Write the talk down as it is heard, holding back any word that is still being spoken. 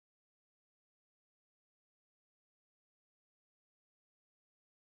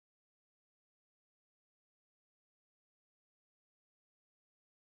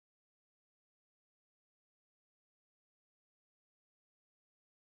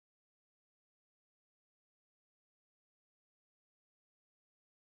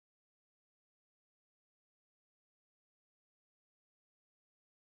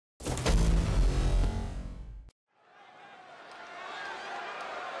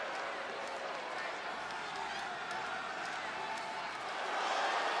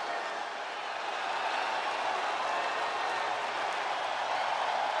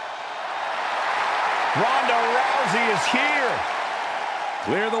Ronda Rousey is here.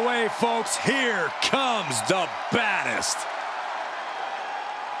 Clear the way, folks. Here comes the baddest.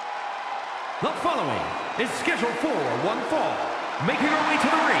 The following is scheduled for one fall. Making her way to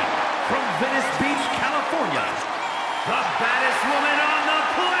the ring from Venice Beach, California, the baddest woman on the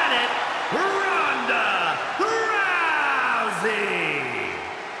planet, Ronda Rousey.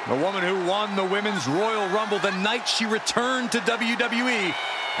 The woman who won the Women's Royal Rumble the night she returned to WWE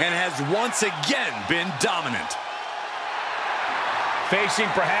and has once again been dominant. Facing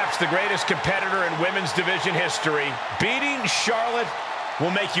perhaps the greatest competitor in women's division history, beating Charlotte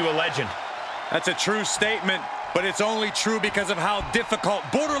will make you a legend. That's a true statement, but it's only true because of how difficult,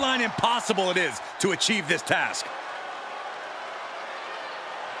 borderline impossible it is to achieve this task.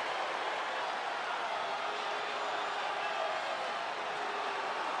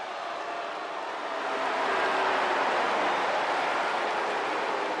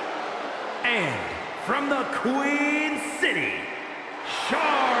 And from the Queen City,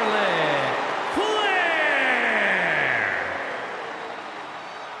 Charlotte Flair.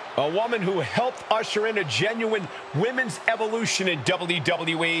 A woman who helped usher in a genuine women's evolution in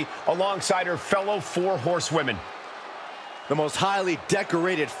WWE alongside her fellow four horsewomen. The most highly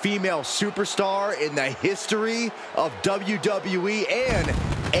decorated female superstar in the history of WWE and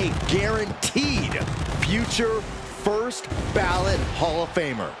a guaranteed future first ballot Hall of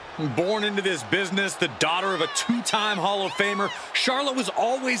Famer. Born into this business, the daughter of a two-time Hall of Famer, Charlotte was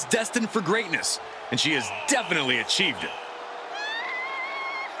always destined for greatness, and she has definitely achieved it.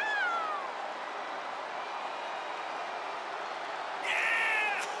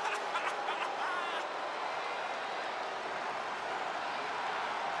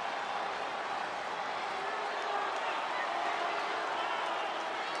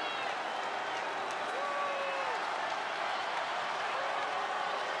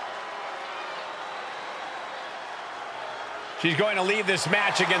 She's going to leave this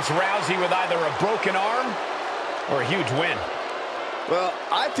match against Rousey with either a broken arm or a huge win. Well,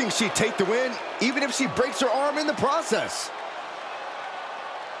 I think she'd take the win even if she breaks her arm in the process.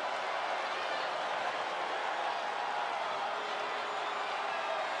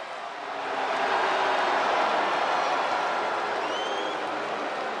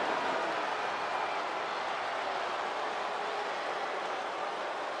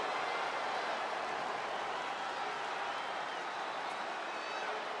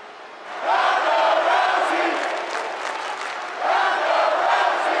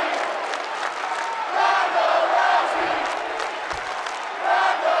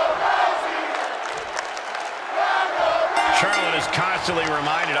 Constantly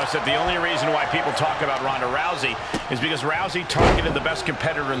reminded us that the only reason why people talk about Ronda Rousey is because Rousey targeted the best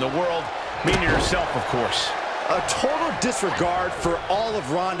competitor in the world, meaning herself, of course. A total disregard for all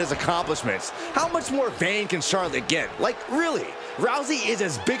of Ronda's accomplishments. How much more vain can Charlotte get? Like, really? Rousey is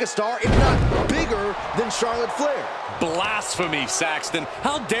as big a star, if not bigger, than Charlotte Flair. Blasphemy, Saxton.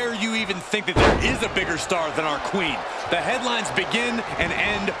 How dare you even think that there is a bigger star than our queen? The headlines begin and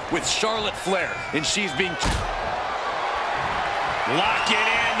end with Charlotte Flair, and she's being... Lock it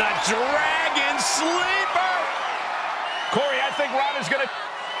in, the Dragon Sleeper! Corey, I think Ronda's gonna...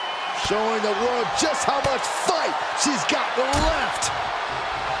 Showing the world just how much fight she's got left.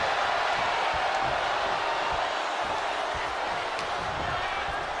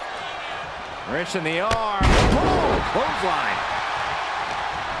 Wrench in the arm. Boom! Clothesline.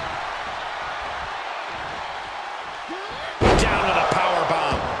 Down with a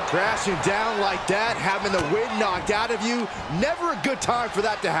powerbomb. Crashing down like that, having the wind knocked out of you, never a good time for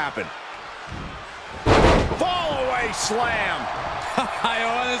that to happen. Fall away slam. I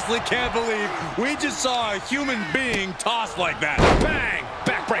honestly can't believe we just saw a human being tossed like that. Bang!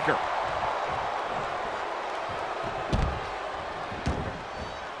 Backbreaker.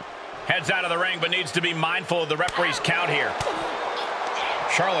 Heads out of the ring, but needs to be mindful of the referee's count here.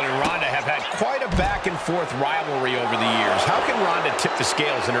 Charlotte and Ronda have had quite a back-and-forth rivalry over the years. How can Ronda tip the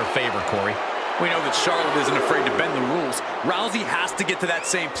scales in her favor, Corey? We know that Charlotte isn't afraid to bend the rules. Rousey has to get to that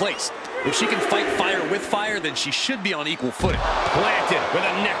same place. If she can fight fire with fire, then she should be on equal footing. Planted with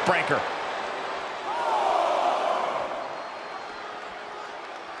a neck breaker.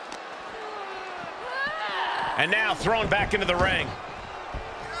 And now thrown back into the ring.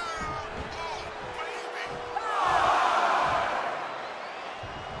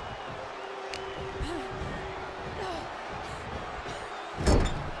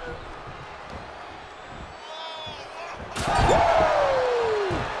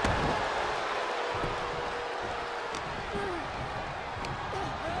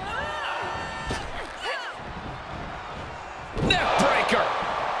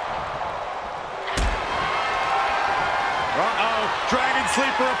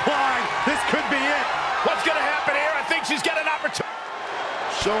 pressure applied. This could be it. What's going to happen here? I think she's got an opportunity.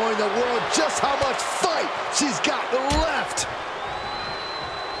 Showing the world just how much fight she's got left.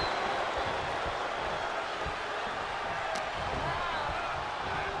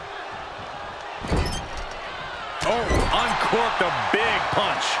 Oh, uncorked a big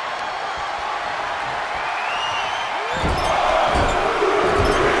punch.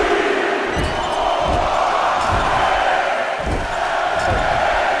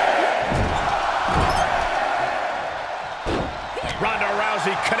 Ronda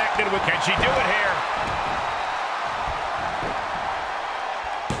Rousey connected with, can she do it here?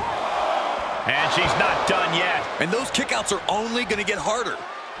 And she's not done yet. And those kickouts are only going to get harder.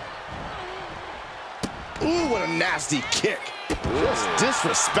 Ooh, what a nasty kick. Just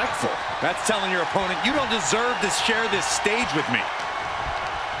disrespectful. That's telling your opponent, you don't deserve to share this stage with me.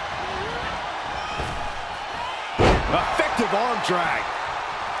 Effective arm drag.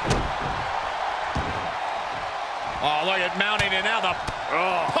 Oh, look at mounting, and now the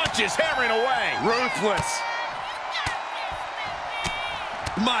punch is hammering away. Ruthless.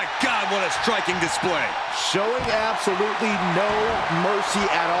 My God, what a striking display. Showing absolutely no mercy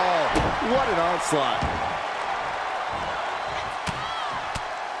at all. What an onslaught.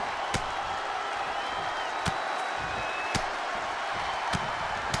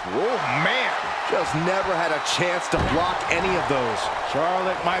 Oh, man. Just never had a chance to block any of those.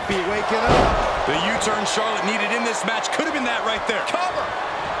 Charlotte might be waking up. The U-turn Charlotte needed in this match could have been that right there. Cover.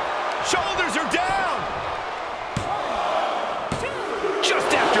 Shoulders are down. Just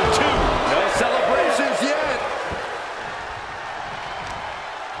after two. No celebrations yet.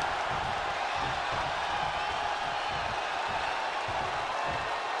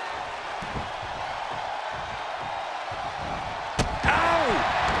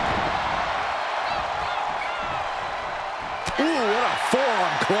 Ooh, what a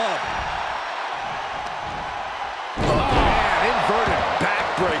forearm club. Oh, man, inverted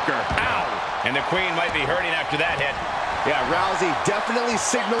backbreaker. Ow. And the Queen might be hurting after that hit. Yeah, Rousey definitely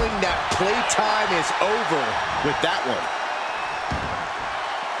signaling that playtime is over with that one.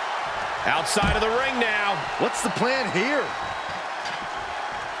 Outside of the ring now. What's the plan here?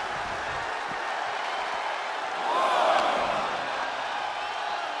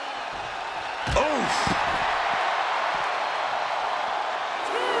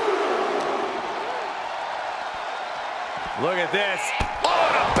 Look at this. Oh,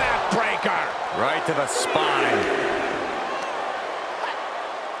 and a backbreaker. Right to the spine.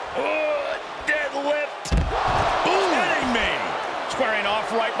 Oh, deadlift. Kidding me. Squaring off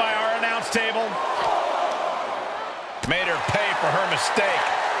right by our announce table. Made her pay for her mistake.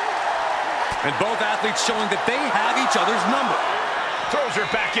 And both athletes showing that they have each other's number. Throws her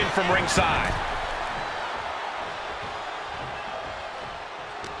back in from ringside.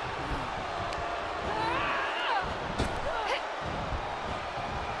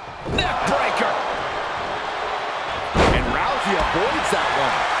 Neckbreaker. And Rousey avoids that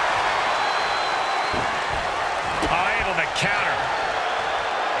one. Able to counter.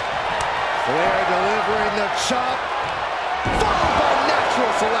 Flair delivering the chop. Followed by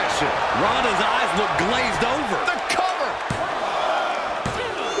natural selection. Ronda's eyes look glazed over. The cover.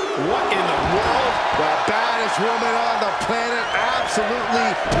 What in the world? The baddest woman on the planet absolutely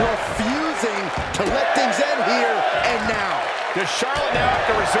refusing to let things end here and now. Does Charlotte now have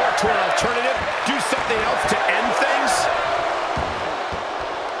to resort to an alternative? Do something else to end things?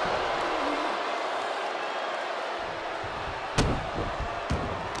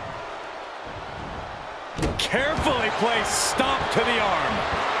 Carefully placed stomp to the arm.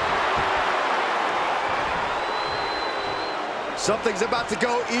 Something's about to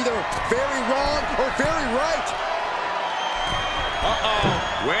go either very wrong or very right.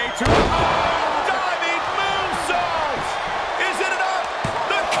 Uh-oh. Way too... Diving moonsault! Is it enough?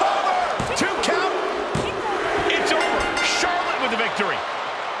 The cover! 2 count. It's over. Charlotte with the victory.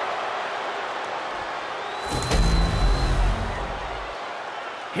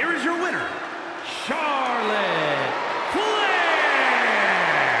 Here is your winner, Charlotte Flair!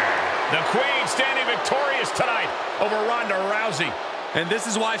 The Queen standing victorious tonight over Ronda Rousey. And this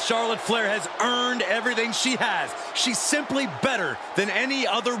is why Charlotte Flair has earned everything she has. She's simply better than any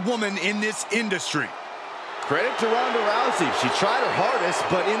other woman in this industry. Credit to Ronda Rousey. She tried her hardest,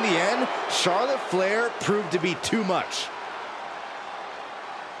 but in the end, Charlotte Flair proved to be too much.